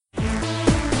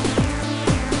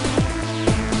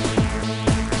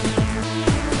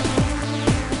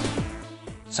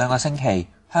上個星期，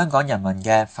香港人民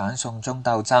嘅反送中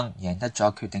鬥爭贏得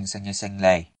咗決定性嘅勝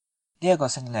利。呢一個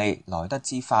勝利來得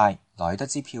之快，來得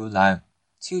之漂亮，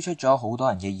超出咗好多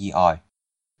人嘅意外。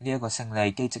呢一個勝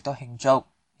利既值得慶祝，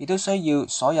亦都需要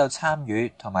所有參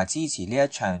與同埋支持呢一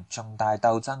場重大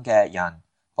鬥爭嘅人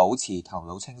保持頭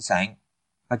腦清醒。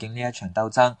畢竟呢一場鬥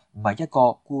爭唔係一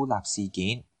個孤立事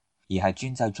件，而係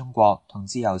專制中國同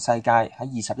自由世界喺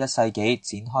21世紀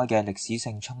展開嘅歷史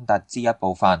性衝突之一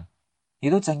部分。亦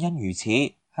都正因如此，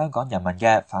香港人民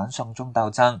嘅反送中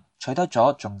鬥爭取得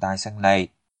咗重大勝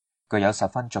利，具有十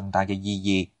分重大嘅意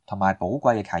義同埋寶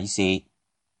貴嘅啟示。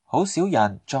好少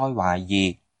人再懷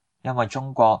疑，因為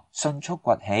中國迅速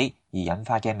崛起而引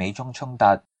發嘅美中衝突，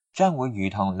將會如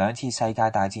同兩次世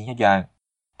界大戰一樣，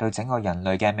對整個人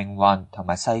類嘅命運同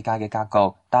埋世界嘅格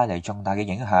局帶嚟重大嘅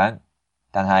影響。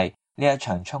但係呢一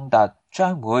場衝突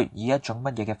將會以一種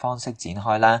乜嘢嘅方式展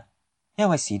開呢？因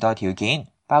為時代條件，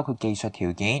包括技術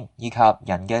條件以及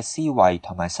人嘅思維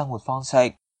同埋生活方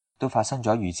式，都發生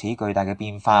咗如此巨大嘅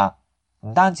變化。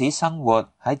唔單止生活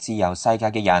喺自由世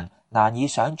界嘅人難以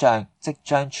想象即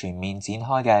將全面展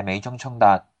開嘅美中衝突，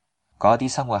嗰啲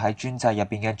生活喺專制入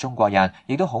邊嘅中國人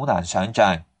亦都好難想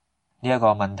象。呢一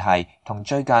個問題同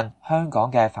最近香港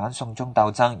嘅反送中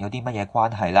鬥爭有啲乜嘢關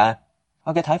係呢？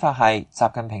我嘅睇法係，習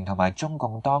近平同埋中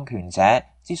共當權者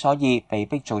之所以被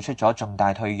逼做出咗重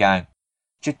大退讓，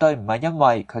絕對唔係因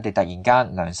為佢哋突然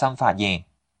間良心發現，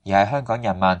而係香港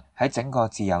人民喺整個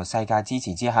自由世界支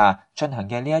持之下進行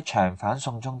嘅呢一場反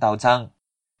送中鬥爭，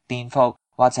顛覆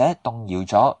或者動搖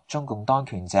咗中共當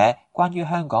權者關於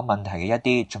香港問題嘅一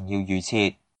啲重要預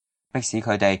設，迫使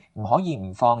佢哋唔可以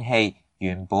唔放棄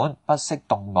原本不惜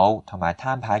動武同埋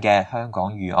攤牌嘅香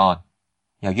港預案。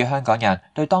由於香港人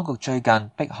對當局最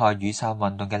近迫害雨傘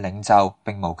運動嘅領袖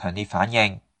並無強烈反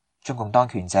應，中共當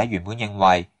權者原本認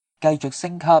為繼續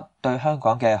升級對香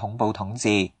港嘅恐怖統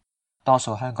治，多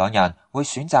數香港人會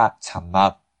選擇沉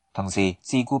默，同時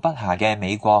自顧不暇嘅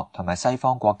美國同埋西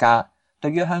方國家對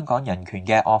於香港人權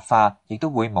嘅惡化亦都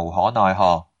會無可奈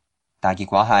何。但結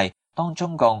果係，當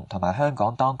中共同埋香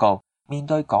港當局面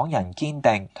對港人堅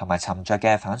定同埋沉着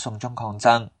嘅反送中抗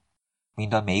爭，面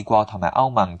對美國同埋歐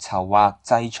盟籌劃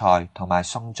制裁同埋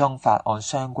送中法案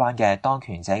相關嘅當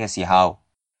權者嘅時候，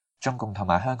中共同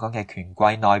埋香港嘅權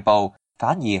貴內部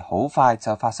反而好快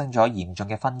就發生咗嚴重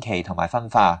嘅分歧同埋分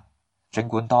化。儘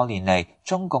管多年嚟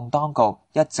中共當局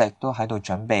一直都喺度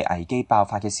準備危機爆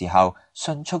發嘅時候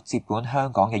迅速接管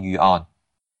香港嘅預案，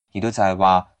亦都就係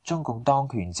話中共當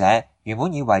權者原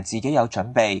本以為自己有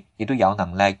準備，亦都有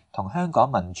能力同香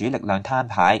港民主力量攤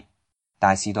牌，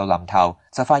但事到臨頭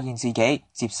就發現自己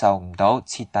接受唔到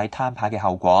徹底攤牌嘅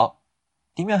後果。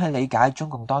點樣去理解中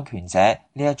共當權者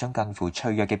呢一種近乎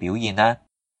脆弱嘅表現呢？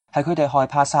係佢哋害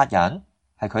怕殺人？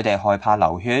係佢哋害怕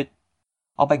流血？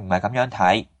我並唔係咁樣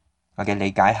睇。我嘅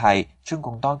理解係，中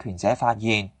共當權者發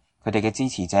現佢哋嘅支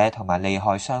持者同埋利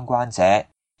害相關者，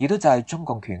亦都就係中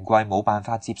共權貴冇辦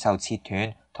法接受切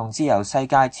斷同自由世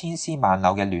界千絲萬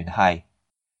縷嘅聯繫，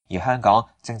而香港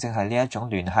正正係呢一種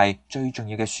聯繫最重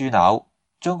要嘅樞紐。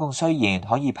中共雖然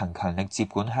可以憑強力接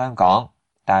管香港，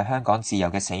但係香港自由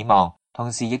嘅死亡，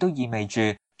同時亦都意味住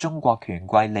中國權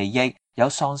貴利益有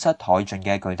喪失殆盡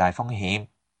嘅巨大風險。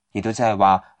亦都即係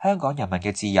話，香港人民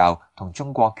嘅自由同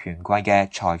中國權貴嘅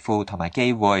財富同埋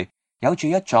機會有住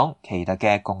一種奇特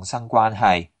嘅共生關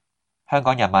係。香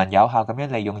港人民有效咁樣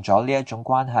利用咗呢一種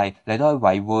關係嚟到去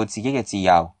維護自己嘅自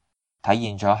由，體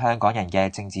現咗香港人嘅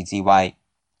政治智慧。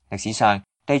歷史上，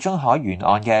地中海沿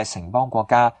岸嘅城邦國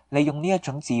家利用呢一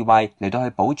種智慧嚟到去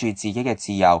保住自己嘅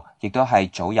自由，亦都係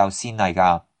早有先例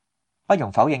㗎。不容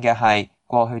否認嘅係，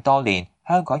過去多年，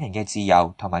香港人嘅自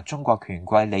由同埋中國權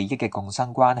貴利益嘅共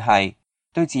生關係，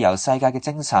對自由世界嘅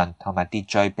精神同埋秩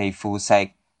序被腐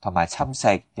蝕同埋侵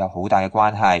蝕有好大嘅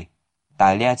關係。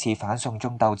但係呢一次反送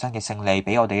中鬥爭嘅勝利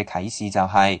俾我哋嘅啟示就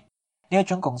係，呢一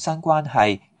種共生關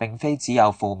係並非只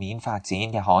有負面發展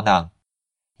嘅可能，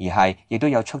而係亦都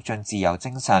有促進自由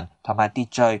精神同埋秩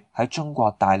序喺中國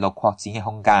大陸擴展嘅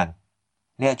空間。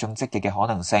呢一種積極嘅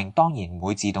可能性當然唔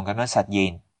會自動咁樣實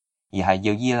現，而係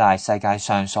要依賴世界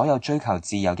上所有追求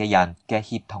自由嘅人嘅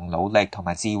協同努力同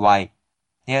埋智慧。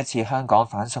呢一次香港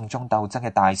反送中鬥爭嘅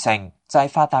大勝，就係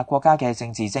發達國家嘅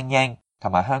政治精英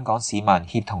同埋香港市民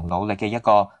協同努力嘅一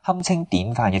個堪稱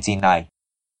典範嘅戰例。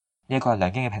呢一個係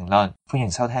梁京嘅評論，歡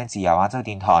迎收聽自由亞洲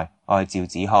電台，我係趙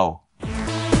子浩。